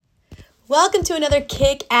Welcome to another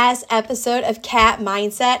kick-ass episode of Cat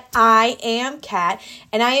Mindset. I am Cat,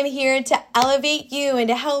 and I am here to elevate you and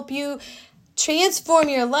to help you transform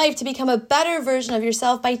your life to become a better version of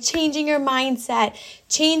yourself by changing your mindset,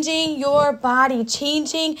 changing your body,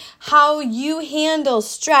 changing how you handle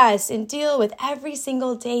stress and deal with every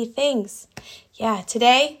single day things. Yeah,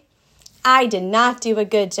 today I did not do a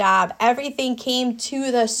good job. Everything came to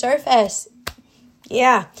the surface.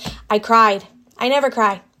 Yeah, I cried. I never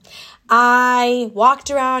cry. I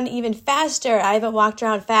walked around even faster. I haven't walked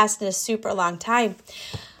around fast in a super long time.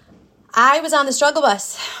 I was on the struggle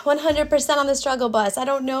bus, 100% on the struggle bus. I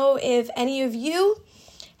don't know if any of you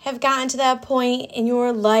have gotten to that point in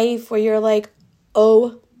your life where you're like,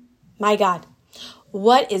 oh my God,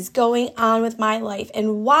 what is going on with my life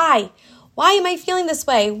and why? Why am I feeling this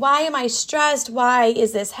way? Why am I stressed? Why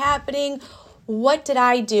is this happening? What did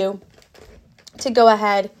I do to go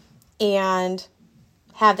ahead and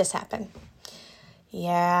have this happen?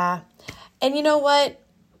 Yeah. And you know what?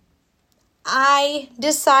 I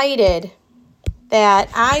decided that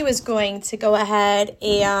I was going to go ahead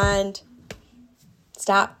and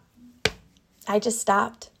stop. I just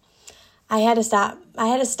stopped. I had to stop. I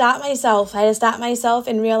had to stop myself. I had to stop myself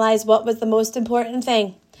and realize what was the most important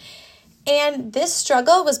thing. And this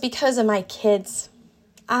struggle was because of my kids.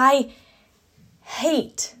 I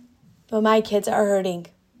hate when my kids are hurting.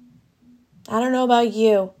 I don't know about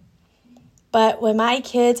you, but when my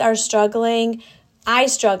kids are struggling, I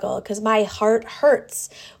struggle because my heart hurts.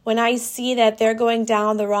 When I see that they're going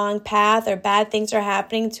down the wrong path or bad things are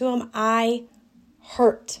happening to them, I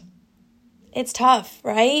hurt. It's tough,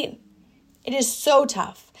 right? It is so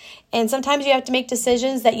tough. And sometimes you have to make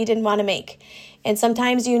decisions that you didn't want to make. And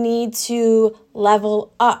sometimes you need to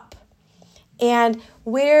level up. And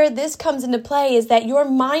where this comes into play is that your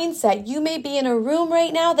mindset, you may be in a room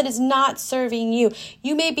right now that is not serving you.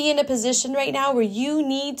 You may be in a position right now where you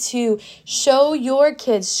need to show your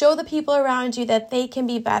kids, show the people around you that they can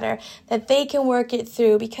be better, that they can work it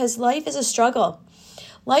through, because life is a struggle.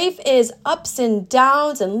 Life is ups and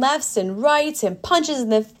downs and lefts and rights and punches in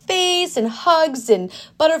the face and hugs and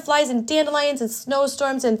butterflies and dandelions and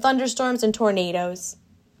snowstorms and thunderstorms and tornadoes.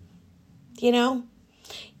 You know?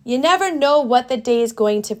 You never know what the day is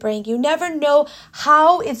going to bring. You never know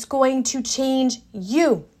how it's going to change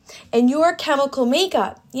you and your chemical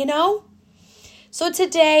makeup, you know? So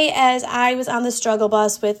today, as I was on the struggle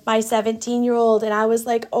bus with my 17-year-old, and I was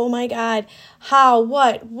like, oh my God, how,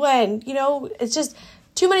 what, when? You know, it's just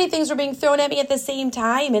too many things were being thrown at me at the same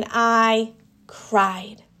time, and I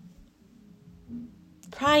cried.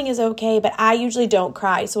 Crying is okay, but I usually don't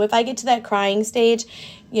cry. So if I get to that crying stage,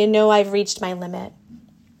 you know I've reached my limit.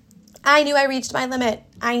 I knew I reached my limit.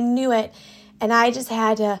 I knew it. And I just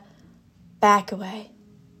had to back away.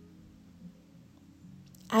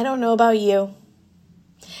 I don't know about you.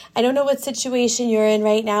 I don't know what situation you're in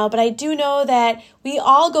right now, but I do know that we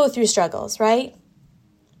all go through struggles, right?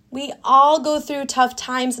 We all go through tough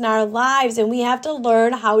times in our lives, and we have to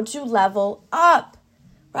learn how to level up,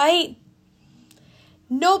 right?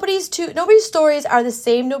 Nobody's stories are the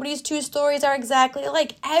same. Nobody's two stories are exactly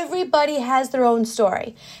alike. Everybody has their own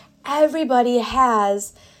story. Everybody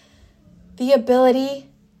has the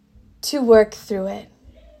ability to work through it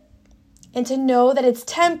and to know that it's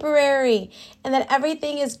temporary and that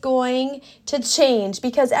everything is going to change,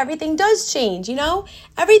 because everything does change, you know?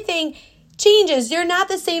 Everything changes. You're not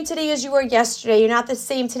the same today as you were yesterday. You're not the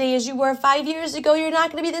same today as you were 5 years ago. You're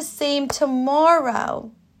not going to be the same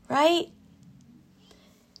tomorrow, right?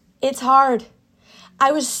 It's hard.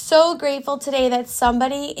 I was so grateful today that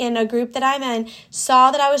somebody in a group that I'm in saw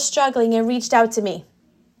that I was struggling and reached out to me.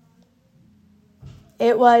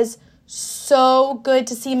 It was so good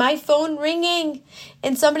to see my phone ringing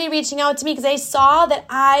and somebody reaching out to me because they saw that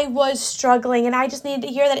I was struggling, and I just needed to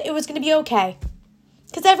hear that it was going to be okay.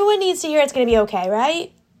 Because everyone needs to hear it's going to be okay,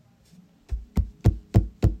 right?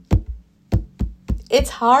 It's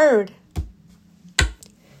hard.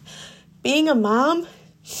 Being a mom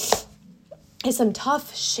is some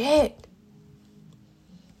tough shit.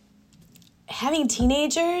 Having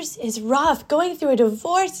teenagers is rough. Going through a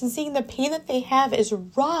divorce and seeing the pain that they have is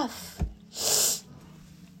rough.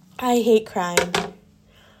 I hate crying. But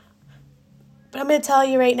I'm going to tell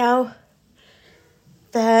you right now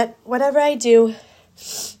that whatever I do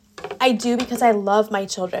because I love my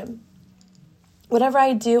children. Whatever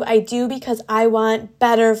I do because I want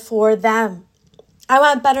better for them. I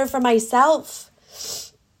want better for myself.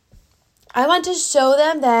 I want to show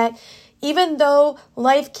them that even though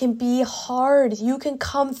life can be hard, you can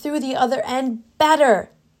come through the other end better,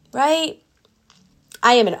 right?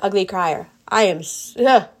 I am an ugly crier. I am,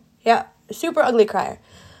 super ugly crier.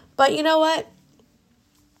 But you know what?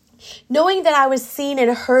 Knowing that I was seen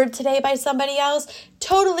and heard today by somebody else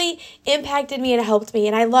totally impacted me and helped me,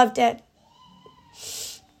 and I loved it.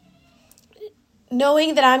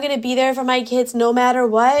 Knowing that I'm going to be there for my kids no matter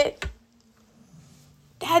what,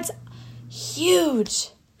 that's huge.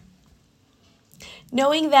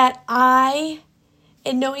 Knowing that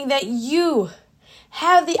knowing that you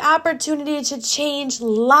have the opportunity to change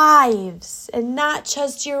lives, and not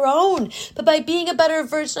just your own, but by being a better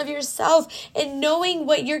version of yourself and knowing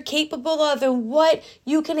what you're capable of and what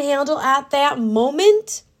you can handle at that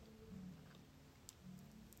moment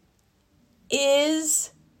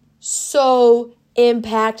is so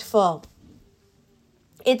impactful.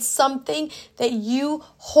 It's something that you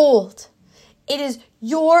hold. It is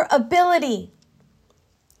your ability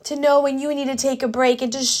to know when you need to take a break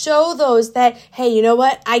and to show those that, hey, you know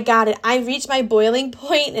what? I got it. I reached my boiling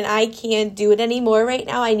point and I can't do it anymore right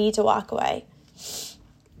now. I need to walk away.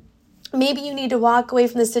 Maybe you need to walk away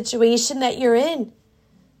from the situation that you're in.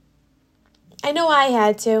 I know I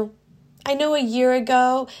had to. I know a year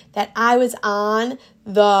ago that I was on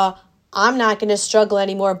the I'm not going to struggle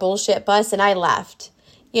anymore bullshit bus, and I left.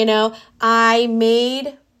 I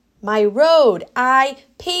made my road. I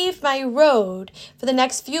paved my road for the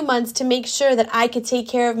next few months to make sure that I could take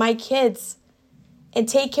care of my kids and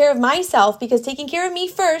take care of myself, because taking care of me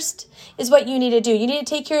first is what you need to do. You need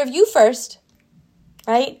to take care of you first,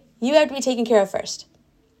 right? You have to be taken care of first.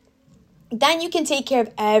 Then you can take care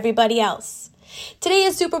of everybody else. Today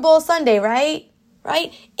is Super Bowl Sunday, right?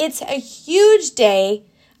 It's a huge day.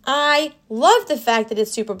 I love the fact that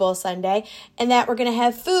it's Super Bowl Sunday and that we're going to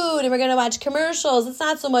have food and we're going to watch commercials. It's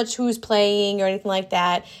not so much who's playing or anything like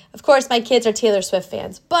that. Of course, my kids are Taylor Swift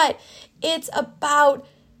fans, but it's about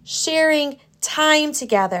sharing time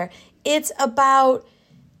together. It's about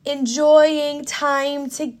enjoying time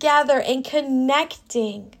together and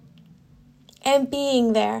connecting and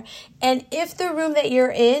being there. And if the room that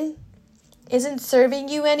you're in isn't serving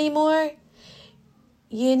you anymore,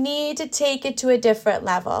 you need to take it to a different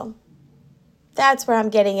level. That's where I'm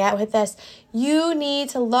getting at with this. You need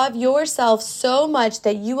to love yourself so much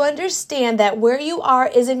that you understand that where you are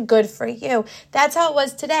isn't good for you. That's how it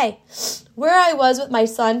was today. Where I was with my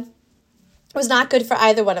son was not good for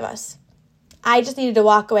either one of us. I just needed to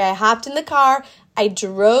walk away. I hopped in the car. I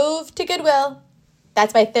drove to Goodwill.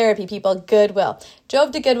 That's my therapy, people, Goodwill.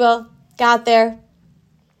 Drove to Goodwill, got there.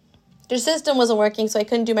 Their system wasn't working, so I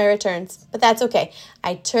couldn't do my returns, but that's okay.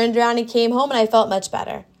 I turned around and came home, and I felt much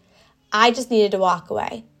better. I just needed to walk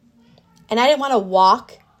away. And I didn't want to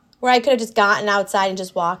walk where I could have just gotten outside and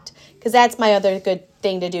just walked, because that's my other good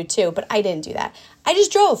thing to do too, but I didn't do that. I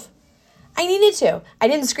just drove. I needed to. I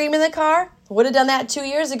didn't scream in the car. I would have done that 2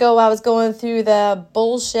 years ago while I was going through the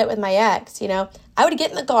bullshit with my ex, I would get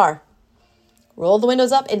in the car, roll the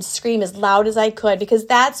windows up, and scream as loud as I could, because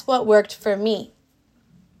that's what worked for me.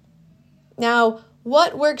 Now,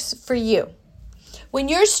 what works for you? When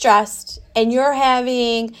you're stressed and you're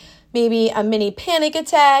having maybe a mini panic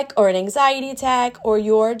attack or an anxiety attack, or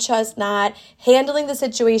you're just not handling the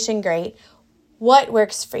situation great, what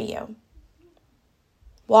works for you?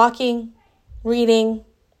 Walking, reading,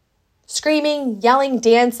 screaming, yelling,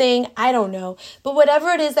 dancing, I don't know. But whatever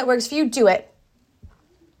it is that works for you, do it.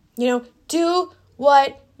 Do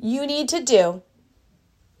what you need to do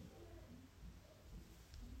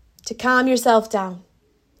to calm yourself down,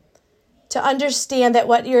 to understand that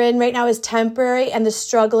what you're in right now is temporary and the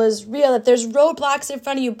struggle is real, that there's roadblocks in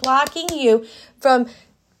front of you blocking you from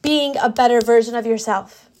being a better version of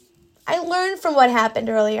yourself. I learned from what happened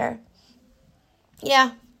earlier.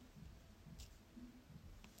 Yeah.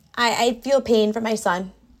 I feel pain for my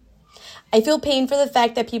son. I feel pain for the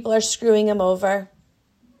fact that people are screwing him over.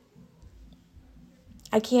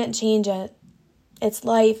 I can't change it. It's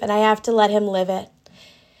life, and I have to let him live it.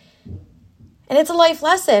 And it's a life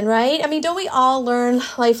lesson, right? Don't we all learn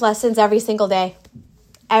life lessons every single day?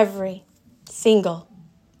 Every single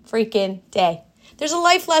freaking day. There's a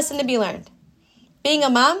life lesson to be learned. Being a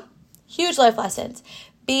mom, huge life lessons.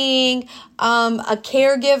 Being a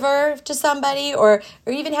caregiver to somebody, or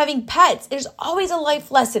even having pets, there's always a life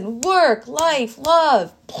lesson. Work, life,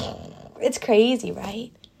 love. It's crazy,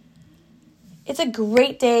 right? It's a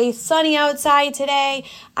great day, sunny outside today.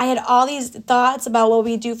 I had all these thoughts about what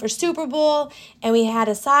we do for Super Bowl, and we had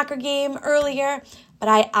a soccer game earlier, but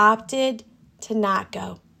I opted to not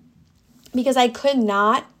go because I could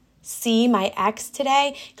not see my ex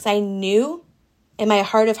today, because I knew in my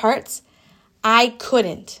heart of hearts I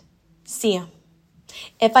couldn't see him.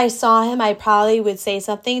 If I saw him, I probably would say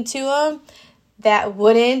something to him that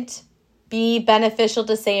wouldn't be beneficial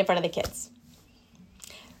to say in front of the kids.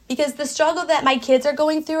 Because the struggle that my kids are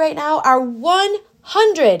going through right now are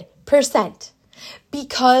 100%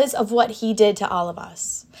 because of what he did to all of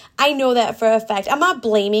us. I know that for a fact. I'm not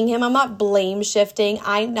blaming him. I'm not blame shifting.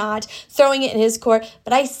 I'm not throwing it in his court,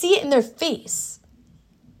 but I see it in their face.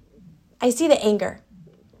 I see the anger.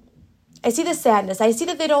 I see the sadness. I see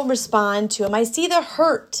that they don't respond to him. I see the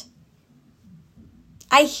hurt.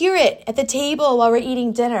 I hear it at the table while we're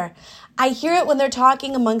eating dinner. I hear it when they're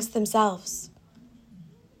talking amongst themselves.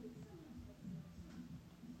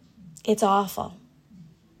 It's awful.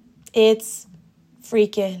 It's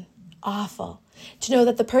freaking awful to know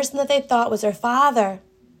that the person that they thought was their father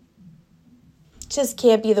just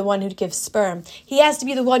can't be the one who gives sperm. He has to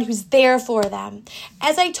be the one who's there for them.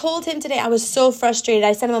 As I told him today, I was so frustrated.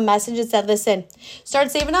 I sent him a message and said, listen, start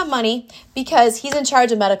saving up money because he's in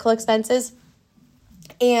charge of medical expenses.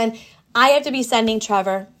 And I have to be sending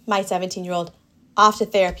Trevor, my 17-year-old, off to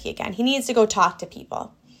therapy again. He needs to go talk to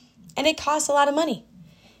people. And it costs a lot of money.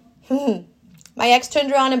 My ex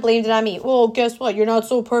turned around and blamed it on me. Well, guess what? You're not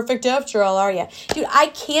so perfect after all, are you? Dude, I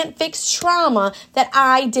can't fix trauma that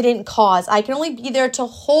I didn't cause. I can only be there to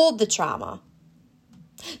hold the trauma,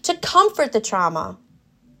 to comfort the trauma,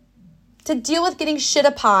 to deal with getting shit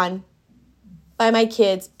upon by my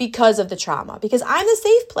kids because of the trauma. Because I'm the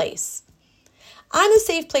safe place. I'm the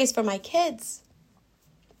safe place for my kids.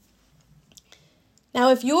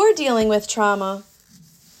 Now, if you're dealing with trauma,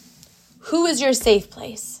 who is your safe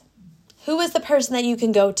place? Who is the person that you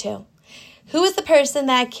can go to? Who is the person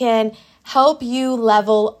that can help you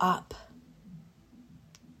level up?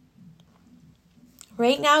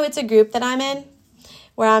 Right now, it's a group that I'm in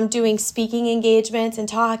where I'm doing speaking engagements and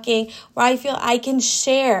talking, where I feel I can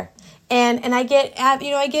share. And I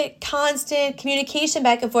get constant communication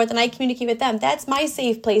back and forth, and I communicate with them. That's my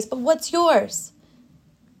safe place. But what's yours?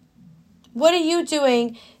 What are you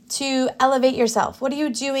doing to elevate yourself? What are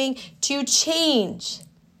you doing to change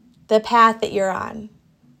the path that you're on?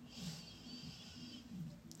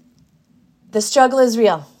 The struggle is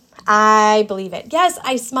real. I believe it. Yes,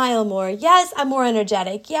 I smile more. Yes, I'm more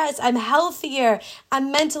energetic. Yes, I'm healthier.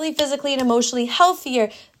 I'm mentally, physically, and emotionally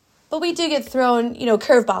healthier. But we do get thrown,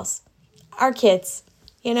 curveballs. Our kids,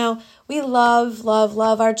 we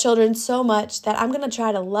love our children so much that I'm going to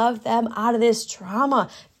try to love them out of this trauma.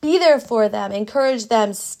 Be there for them. Encourage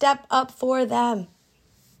them. Step up for them.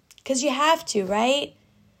 Because you have to, right?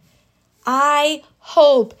 I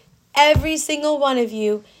hope every single one of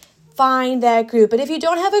you find that group. And if you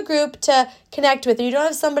don't have a group to connect with, or you don't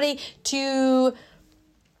have somebody to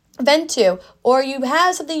vent to, or you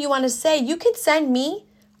have something you want to say, you could send me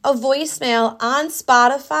a voicemail on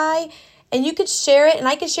Spotify, and you could share it, and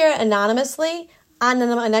I could share it anonymously on one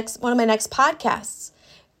of my next podcasts.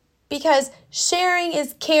 Because sharing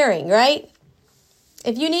is caring, right?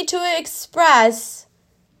 If you need to express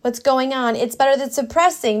what's going on, it's better than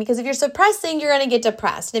suppressing, because if you're suppressing, you're going to get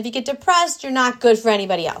depressed. And if you get depressed, you're not good for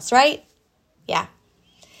anybody else, right? Yeah.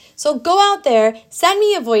 So go out there, send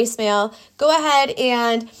me a voicemail, go ahead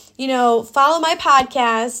and, follow my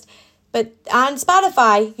podcast, but on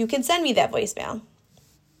Spotify, you can send me that voicemail.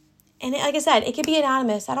 And like I said, it can be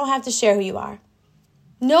anonymous. I don't have to share who you are.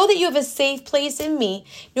 Know that you have a safe place in me.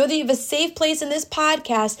 Know that you have a safe place in this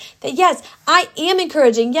podcast. That yes, I am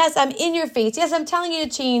encouraging. Yes, I'm in your face. Yes, I'm telling you to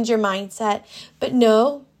change your mindset. But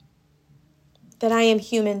know that I am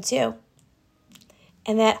human too.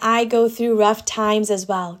 And that I go through rough times as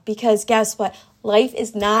well. Because guess what? Life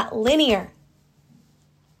is not linear.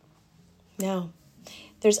 No.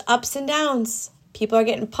 There's ups and downs. People are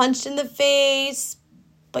getting punched in the face.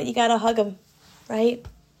 But you got to hug them, right?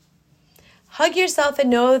 Hug yourself and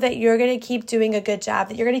know that you're going to keep doing a good job,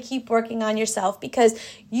 that you're going to keep working on yourself, because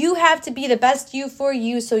you have to be the best you for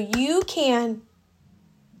you so you can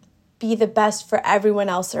be the best for everyone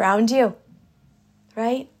else around you,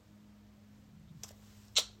 right?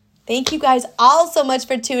 Thank you guys all so much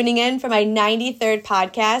for tuning in for my 93rd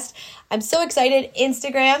podcast. I'm so excited.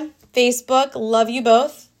 Instagram, Facebook, love you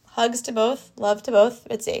both. Hugs to both, love to both.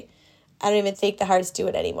 Let's see. I don't even think the hearts do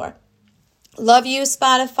it anymore. Love you,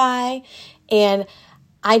 Spotify. And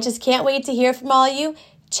I just can't wait to hear from all of you.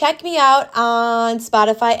 Check me out on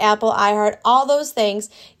Spotify, Apple, iHeart, all those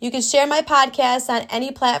things. You can share my podcast on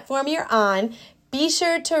any platform you're on. Be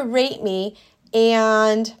sure to rate me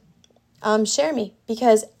and share me,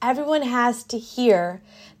 because everyone has to hear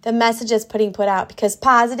the message that's put out. Because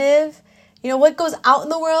positive, what goes out in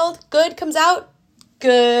the world, good comes out,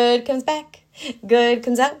 good comes back, good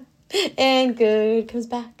comes out, and good comes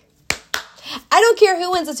back. I don't care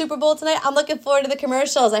who wins the Super Bowl tonight. I'm looking forward to the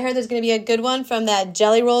commercials. I heard there's going to be a good one from that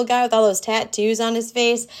Jelly Roll guy with all those tattoos on his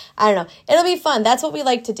face. I don't know. It'll be fun. That's what we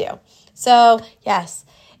like to do. So, yes.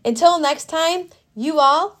 Until next time, you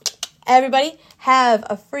all, everybody, have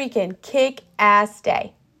a freaking kick-ass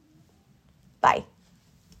day. Bye.